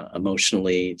and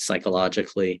emotionally,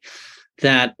 psychologically,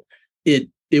 that it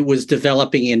was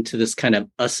developing into this kind of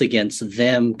us against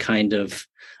them kind of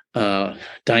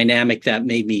dynamic that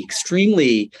made me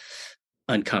extremely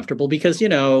uncomfortable because,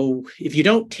 if you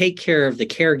don't take care of the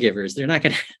caregivers, they're not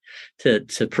going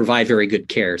to provide very good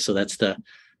care. So that's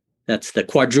the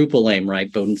quadruple aim,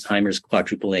 right? Bodenheimer's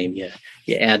quadruple aim. You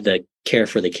add the care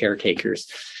for the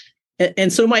caretakers.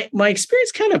 And so my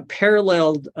experience kind of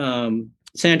paralleled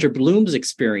Sandra Bloom's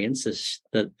experience as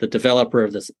the developer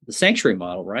of the sanctuary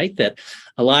model, right? That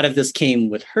a lot of this came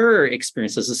with her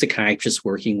experience as a psychiatrist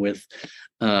working with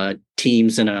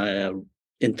teams in a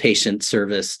inpatient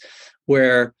service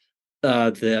where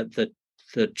the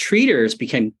treaters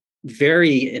became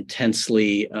very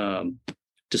intensely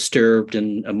disturbed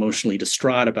and emotionally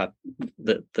distraught about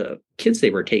the kids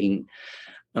they were taking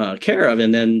care of.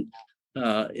 And then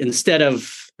instead of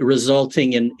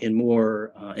resulting in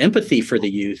more empathy for the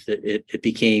youth, it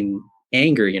became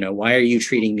anger. Why are you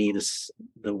treating me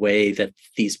the way that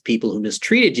these people who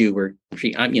mistreated you were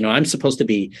treating? I'm supposed to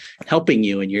be helping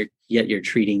you, and you're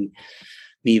treating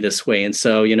me this way. And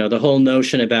so, the whole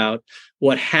notion about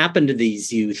what happened to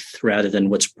these youth rather than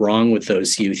what's wrong with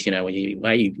those youth,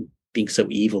 why are you being so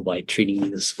evil by treating me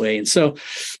this way? And so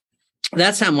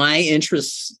that's how my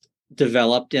interests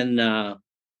developed. And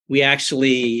we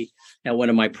actually, at one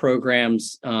of my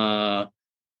programs,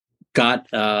 got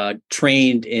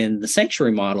trained in the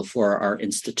sanctuary model for our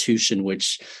institution,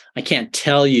 which I can't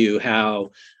tell you how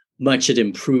much it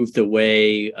improved the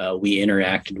way we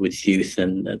interacted with youth,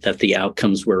 and that the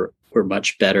outcomes were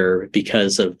much better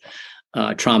because of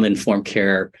trauma-informed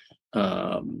care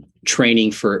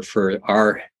training for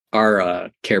our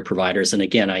care providers. And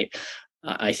again,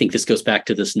 I think this goes back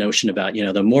to this notion about,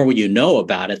 the more you know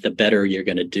about it, the better you're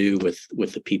going to do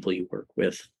with the people you work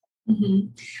with. Mm-hmm.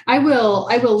 I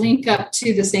will link up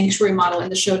to the sanctuary model in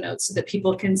the show notes so that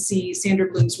people can see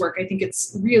Sandra Bloom's work. I think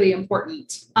it's really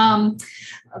important.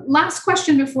 Last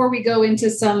question before we go into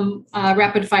some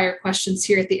rapid fire questions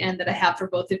here at the end that I have for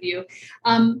both of you.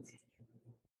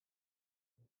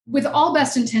 With all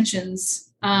best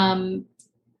intentions,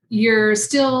 you're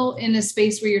still in a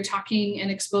space where you're talking and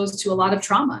exposed to a lot of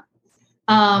trauma.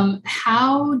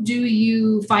 How do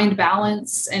you find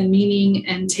balance and meaning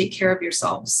and take care of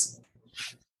yourselves?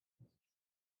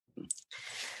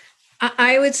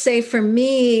 I would say for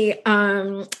me,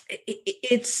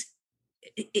 it's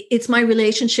my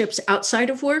relationships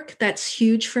outside of work. That's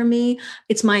huge for me.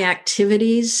 It's my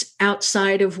activities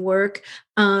outside of work.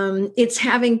 It's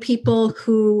having people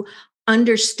who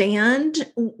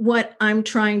understand what I'm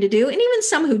trying to do, and even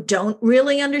some who don't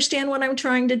really understand what I'm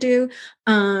trying to do,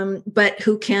 but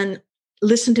who can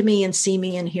listen to me and see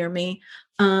me and hear me.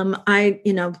 I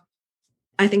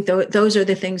think those are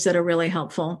the things that are really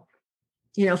helpful.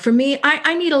 For me,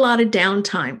 I need a lot of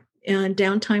downtime, and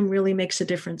downtime really makes a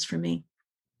difference for me.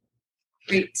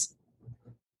 Great.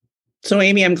 So,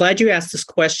 Amy, I'm glad you asked this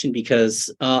question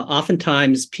because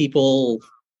oftentimes people,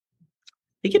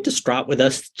 they get distraught with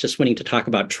us just wanting to talk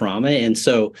about trauma. And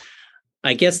so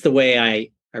I guess the way I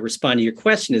respond to your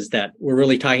question is that we're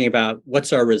really talking about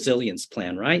what's our resilience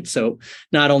plan, right? So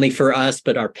not only for us,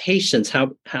 but our patients,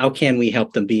 how can we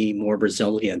help them be more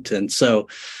resilient? And so,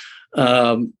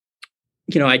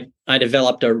 I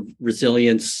developed a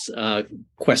resilience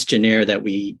questionnaire that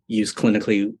we use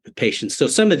clinically with patients. So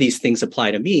some of these things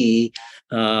apply to me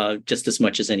just as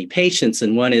much as any patients.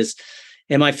 And one is,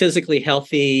 am I physically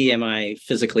healthy? Am I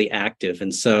physically active?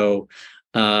 And so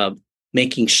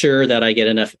making sure that I get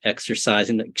enough exercise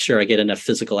and make sure I get enough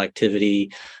physical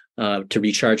activity to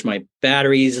recharge my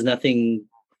batteries. Nothing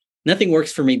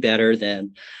works for me better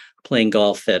than playing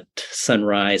golf at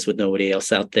sunrise with nobody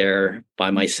else out there,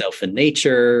 by myself in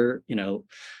nature,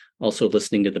 also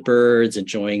listening to the birds,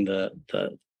 enjoying the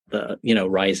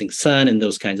rising sun and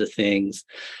those kinds of things.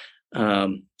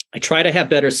 I try to have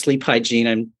better sleep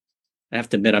hygiene. I have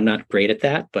to admit, I'm not great at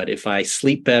that, but if I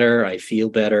sleep better, I feel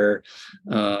better,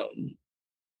 better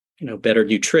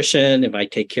nutrition. If I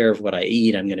take care of what I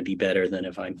eat, I'm going to be better than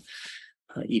if I'm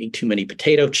eating too many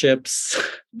potato chips.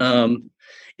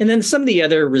 And then some of the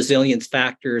other resilience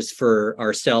factors for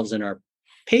ourselves and our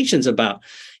patients about,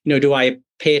 do I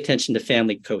pay attention to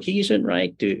family cohesion,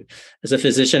 right? As a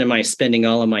physician, am I spending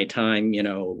all of my time,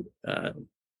 and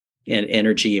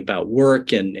energy about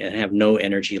work and have no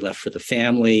energy left for the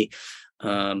family?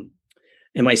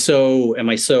 Am I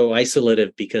so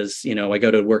isolated because, I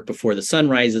go to work before the sun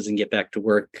rises and get back to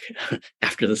work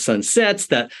after the sun sets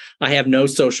that I have no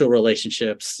social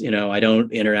relationships? I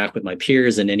don't interact with my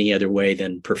peers in any other way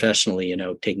than professionally,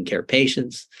 taking care of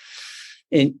patients.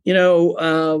 And,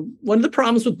 one of the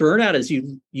problems with burnout is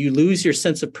you lose your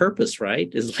sense of purpose, right?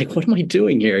 It's like, what am I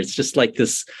doing here? It's just like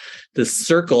this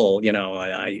circle,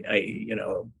 I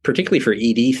particularly for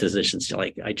ED physicians,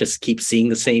 I just keep seeing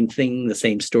the same thing, the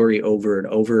same story over and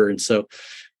over. And so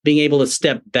being able to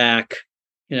step back,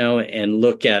 and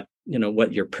look at,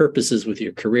 what your purpose is with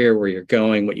your career, where you're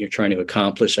going, what you're trying to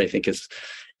accomplish, I think is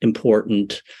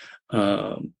important.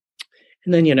 And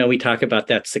then, we talk about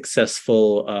that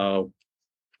successful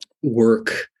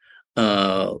work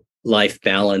life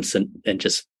balance and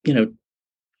just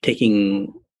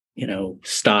taking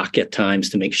stock at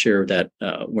times to make sure that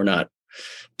we're not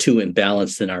too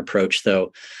imbalanced in our approach.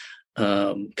 Though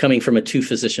coming from a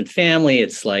 2-physician family,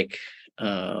 it's like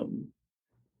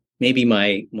maybe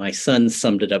my son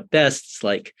summed it up best. It's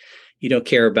like, you don't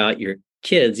care about your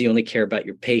kids, you only care about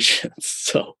your patients.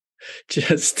 So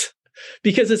just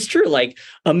because it's true, like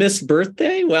a missed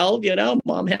birthday, well,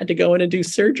 mom had to go in and do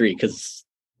surgery because,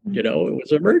 it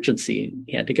was an emergency.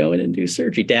 He had to go in and do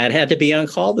surgery. Dad had to be on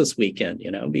call this weekend,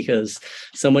 because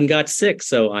someone got sick.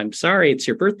 So I'm sorry, it's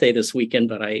your birthday this weekend,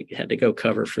 but I had to go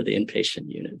cover for the inpatient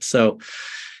unit. So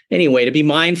anyway, to be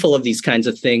mindful of these kinds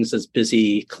of things as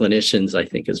busy clinicians, I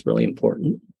think is really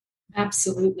important.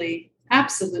 Absolutely.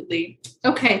 Absolutely.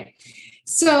 Okay.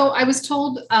 So I was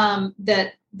told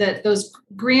that those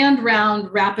grand round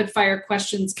rapid fire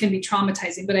questions can be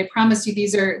traumatizing, but I promise you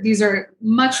these are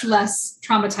much less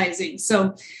traumatizing.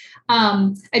 So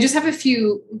I just have a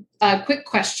few quick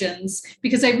questions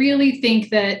because I really think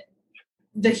that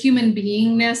the human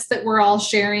beingness that we're all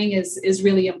sharing is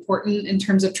really important in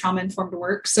terms of trauma-informed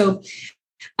work. So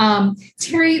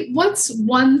Teri, what's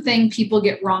one thing people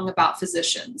get wrong about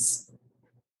physicians?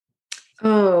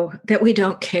 Oh, that we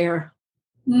don't care.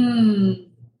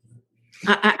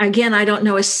 Again, I don't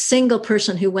know a single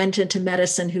person who went into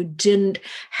medicine who didn't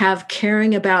have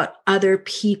caring about other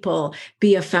people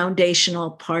be a foundational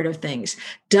part of things.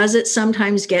 Does it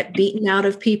sometimes get beaten out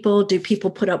of people? Do people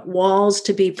put up walls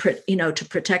to to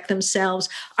protect themselves?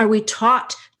 Are we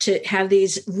taught to have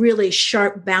these really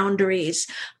sharp boundaries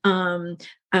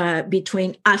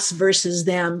between us versus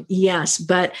them? Yes,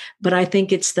 but I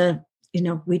think it's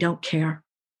we don't care.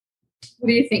 What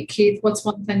do you think, Keith? What's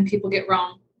one thing people get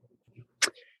wrong?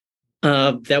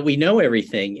 That we know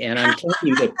everything. And I'm telling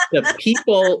you that the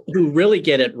people who really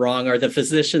get it wrong are the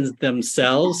physicians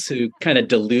themselves, who kind of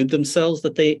delude themselves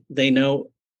that they know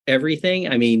everything.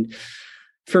 I mean,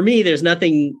 for me, there's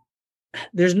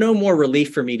no more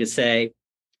relief for me to say,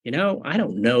 I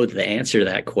don't know the answer to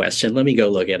that question. Let me go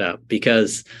look it up,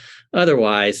 because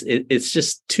otherwise it's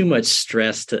just too much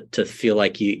stress to feel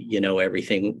like you know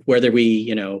everything, whether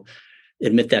we,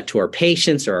 admit that to our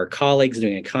patients or our colleagues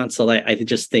doing a consult. I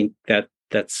just think that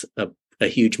that's a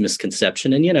huge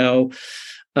misconception. And,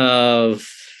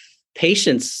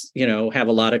 patients, have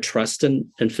a lot of trust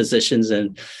in physicians,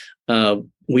 and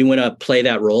we want to play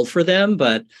that role for them.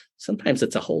 But sometimes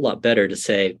it's a whole lot better to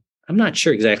say, I'm not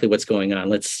sure exactly what's going on.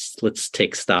 Let's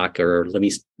take stock, or let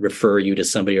me refer you to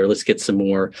somebody, or let's get some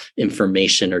more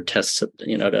information or tests,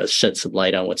 to shed some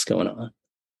light on what's going on.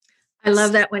 I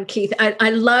love that one, Keith. I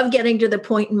love getting to the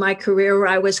point in my career where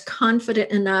I was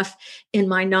confident enough in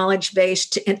my knowledge base,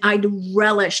 and I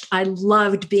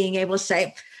loved being able to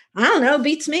say, I don't know,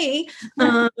 beats me.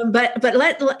 But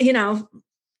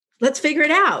let's figure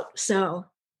it out. So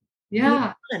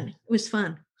yeah, it was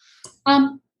fun.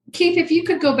 Keith, if you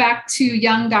could go back to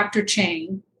young Dr.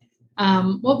 Cheng,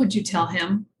 what would you tell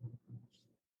him?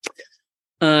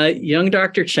 Young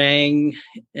Dr. Cheng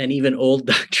and even old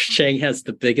Dr. Cheng has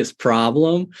the biggest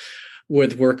problem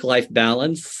with work-life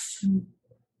balance.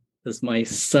 As my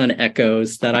son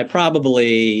echoes, that I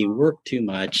probably worked too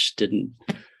much, didn't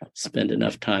spend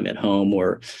enough time at home,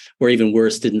 or even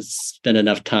worse, didn't spend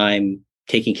enough time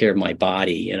taking care of my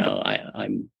body. I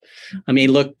may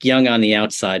look young on the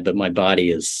outside, but my body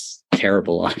is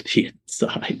terrible on the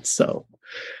inside. So,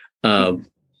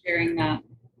 sharing that.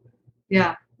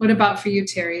 Yeah. What about for you,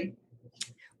 Teri?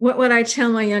 What would I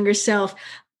tell my younger self?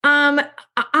 I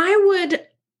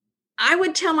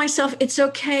would tell myself it's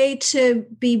okay to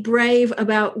be brave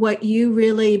about what you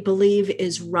really believe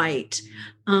is right.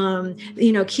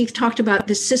 Keith talked about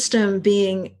the system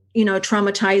being,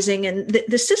 traumatizing, and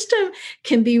the system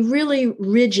can be really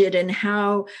rigid in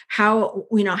how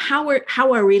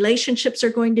our relationships are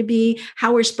going to be,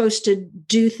 how we're supposed to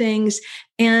do things.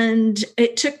 And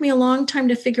it took me a long time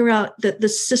to figure out that the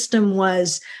system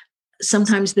was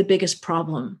sometimes the biggest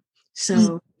problem.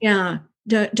 So don't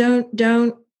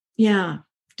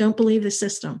believe the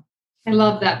system. I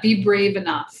love that. Be brave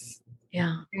enough.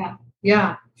 Yeah.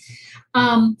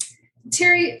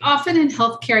 Teri, often in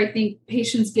healthcare, I think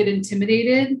patients get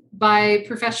intimidated by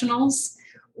professionals.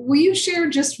 Will you share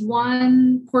just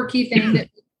one quirky thing that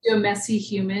makes you a messy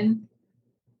human?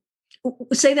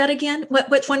 Say that again.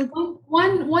 Which one?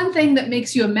 One thing that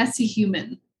makes you a messy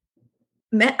human.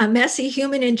 A messy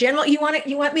human in general. You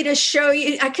want me to show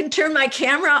you? I can turn my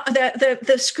camera,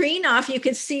 the screen off. You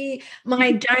can see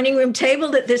my dining room table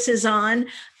that this is on.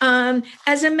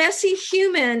 As a messy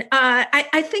human,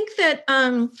 I think that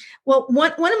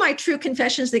one of my true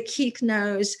confessions that Keith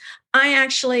knows, I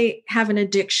actually have an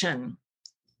addiction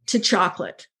to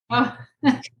chocolate. Oh.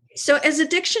 So as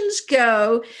addictions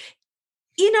go,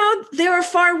 there are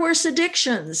far worse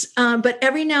addictions, but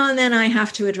every now and then I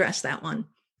have to address that one.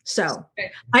 So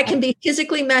I can be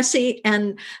physically messy,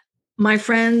 and my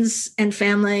friends and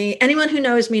family, anyone who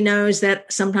knows me knows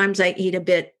that sometimes I eat a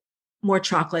bit more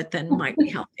chocolate than might be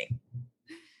healthy.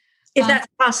 If that's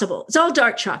possible. It's all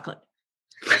dark chocolate.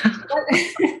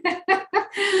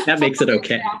 That makes it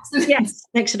okay. Yes,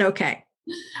 makes it okay.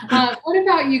 What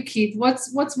about you, Keith?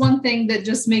 What's one thing that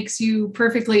just makes you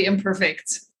perfectly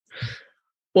imperfect?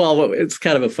 Well, it's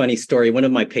kind of a funny story. One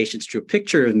of my patients drew a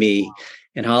picture of me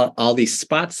and all these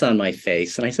spots on my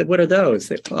face. And I said, what are those?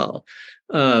 They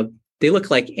look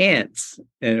like ants.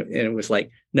 And it was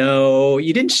like, no,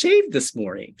 you didn't shave this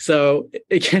morning. So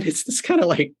again, it's this kind of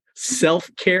like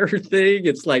self-care thing.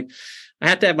 It's like, I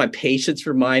have to have my patients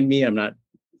remind me I'm not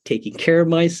taking care of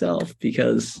myself,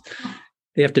 because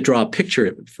they have to draw a picture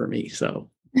of it for me. So.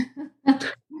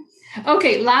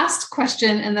 Okay, last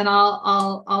question, and then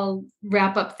I'll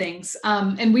wrap up things.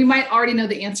 And we might already know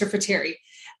the answer for Teri.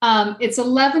 It's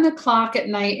 11 o'clock at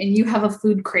night and you have a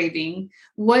food craving.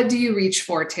 What do you reach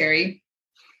for, Teri?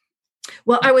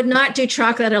 Well, I would not do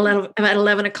chocolate at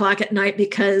 11 o'clock at night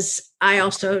because I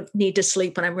also need to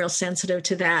sleep and I'm real sensitive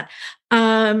to that.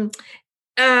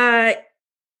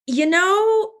 You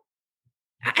know,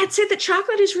 I'd say that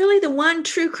chocolate is really the one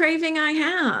true craving I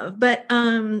have. But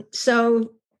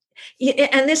so,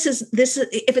 and this is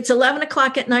if it's 11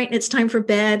 o'clock at night and it's time for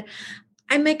bed,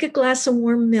 I make a glass of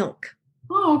warm milk.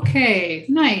 Okay,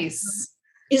 nice.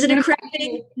 Is it a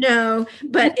craving? No,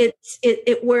 but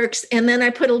it works. And then I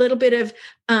put a little bit of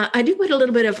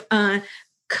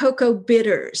cocoa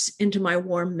bitters into my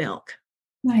warm milk.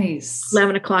 Nice.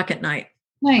 11 o'clock at night.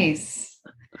 Nice.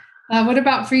 What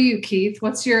about for you, Keith?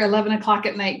 What's your 11 o'clock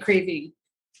at night craving?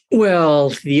 Well,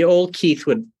 the old Keith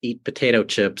would eat potato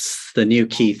chips. The new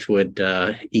Keith would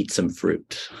eat some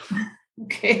fruit.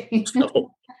 Okay.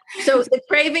 So the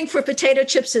craving for potato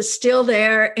chips is still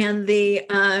there, and the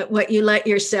what you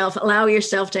allow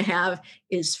yourself to have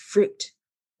is fruit.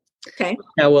 Okay.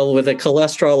 Yeah, well, with a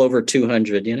cholesterol over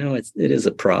 200, it is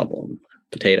a problem.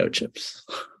 Potato chips.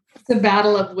 It's a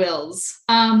battle of wills.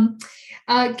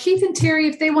 Keith and Teri,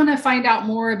 if they want to find out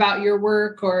more about your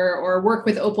work or work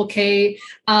with Opal K,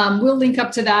 we'll link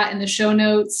up to that in the show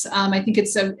notes. I think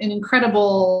it's an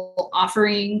incredible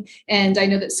offering, and I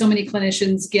know that so many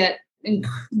clinicians get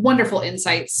wonderful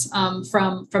insights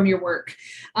from your work.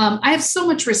 I have so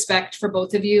much respect for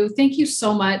both of you. Thank you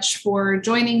so much for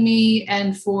joining me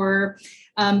and for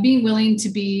being willing to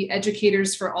be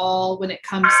educators for all when it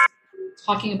comes to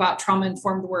talking about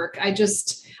trauma-informed work.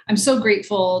 I'm so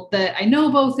grateful that I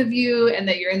know both of you and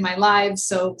that you're in my lives.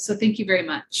 So thank you very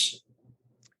much.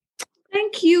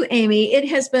 Thank you, Amy. It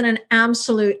has been an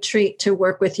absolute treat to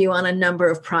work with you on a number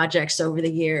of projects over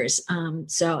the years.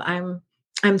 So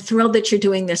I'm thrilled that you're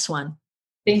doing this one.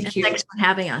 Thank you. Thanks for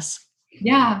having us.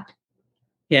 Yeah.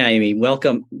 Yeah, Amy,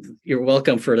 welcome. You're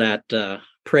welcome for that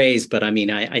praise. But I mean,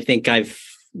 I think I've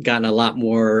gotten a lot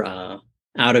more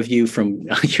out of you from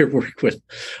your work with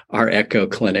our Echo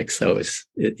clinic. So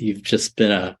you've just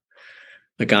been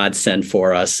a godsend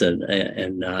for us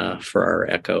and for our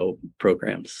Echo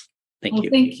programs. Thank you.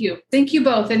 Thank you. Thank you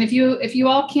both. And if you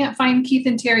all can't find Keith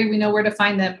and Teri, we know where to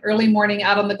find them. Early morning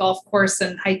out on the golf course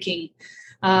and hiking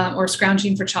or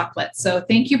scrounging for chocolate. So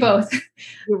thank you both.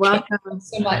 You're welcome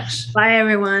so much. Bye,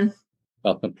 everyone.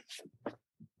 Welcome.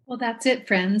 Well, that's it,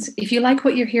 friends. If you like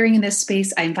what you're hearing in this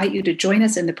space, I invite you to join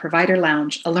us in the Provider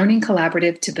Lounge, a learning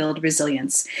collaborative to build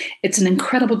resilience. It's an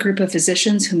incredible group of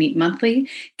physicians who meet monthly,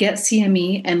 get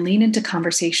CME, and lean into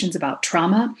conversations about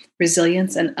trauma,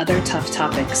 resilience, and other tough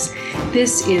topics.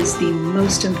 This is the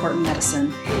most important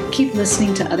medicine. Keep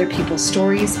listening to other people's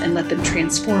stories and let them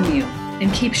transform you,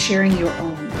 and keep sharing your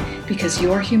own, because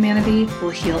your humanity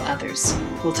will heal others.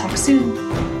 We'll talk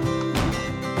soon.